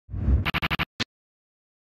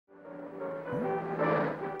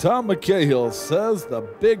Tom McCahill says the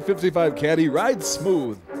big 55 caddy rides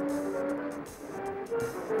smooth.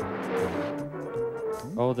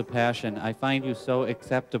 Oh, the passion. I find you so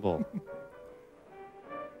acceptable.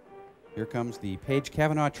 Here comes the Page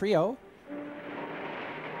Kavanaugh Trio.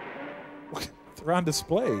 They're on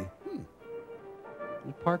display.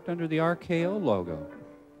 We parked under the RKO logo.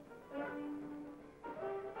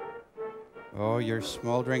 Oh, your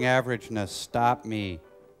smoldering averageness. Stop me.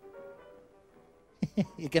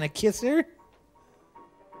 You gonna kiss her?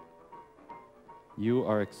 You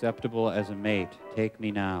are acceptable as a mate. Take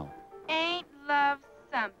me now. Ain't love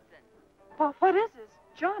something? Well, what is this?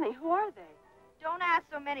 Johnny, who are they? Don't ask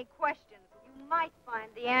so many questions. You might find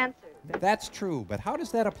the answers. That's true, but how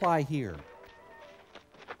does that apply here?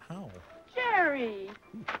 How? Jerry,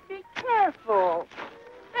 be careful.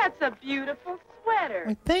 That's a beautiful sweater.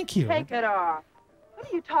 Why, thank you. Take it off.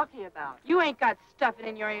 What are you talking about? You ain't got stuffing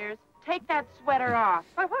in your ears. Take that sweater off.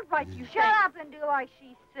 By what right do you Shut up and do like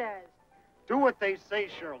she says. Do what they say,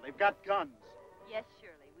 Cheryl. They've got guns. Yes,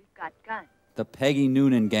 Shirley, we've got guns. The Peggy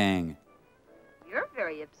Noonan gang. You're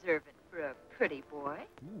very observant for a pretty boy.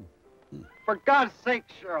 For God's sake,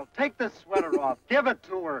 Cheryl, take the sweater off. Give it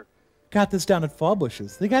to her. Got this down at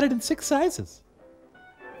Fallbush's. They got it in 6 sizes.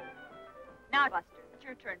 Now, Buster, it's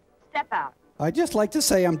your turn. Step out. I'd just like to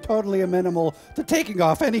say I'm totally amenable to taking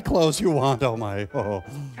off any clothes you want. Oh, my. Oh.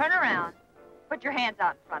 Turn around. Put your hands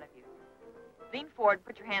out in front of you. Lean forward and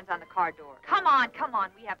put your hands on the car door. Come on, come on.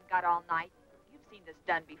 We haven't got all night. You've seen this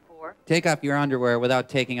done before. Take off your underwear without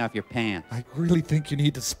taking off your pants. I really think you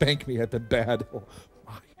need to spank me. I've been bad. Oh,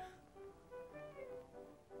 my.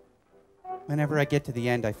 Whenever I get to the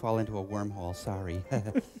end, I fall into a wormhole. Sorry.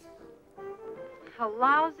 A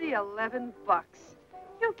lousy $11.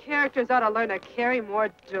 You characters ought to learn to carry more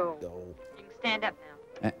dough. No. You can stand up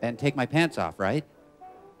now. And take my pants off, right?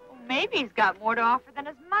 Well, maybe he's got more to offer than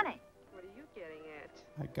his money. What are you getting at?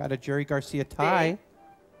 I got a Jerry Garcia tie. Big,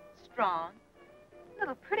 strong, a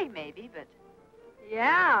little pretty maybe, but...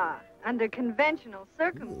 Yeah, under conventional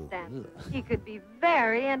circumstances, he could be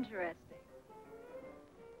very interesting.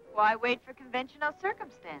 Why wait for conventional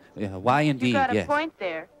circumstances? Yeah, why indeed, You got a yes. point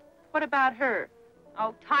there. What about her?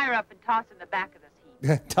 Oh, tie her up and toss her in the back of this heap.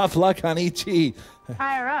 Tough luck on E.T.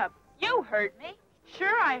 Tie her up. You heard me.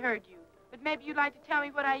 Sure, I heard you. But maybe you'd like to tell me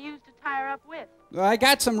what I used to tie her up with. Well, I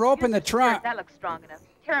got some rope in the trunk. That looks strong enough.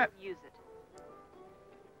 Tear up and use it.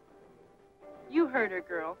 You heard her,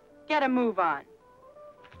 girl. Get a move on.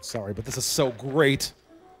 Sorry, but this is so great.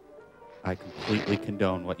 I completely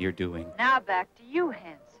condone what you're doing. Now back to you,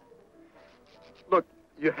 Hanson. Look,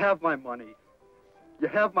 you have my money. You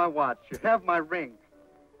have my watch. You have my ring.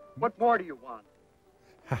 What more do you want?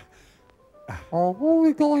 Oh, we'll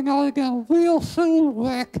be going out again real soon,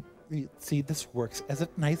 Rick. See, this works as a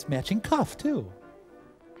nice matching cuff, too.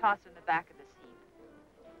 Toss her in the back of this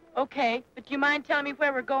heap. Okay, but do you mind telling me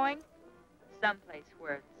where we're going? Someplace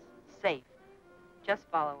where it's safe. Just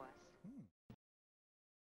follow us.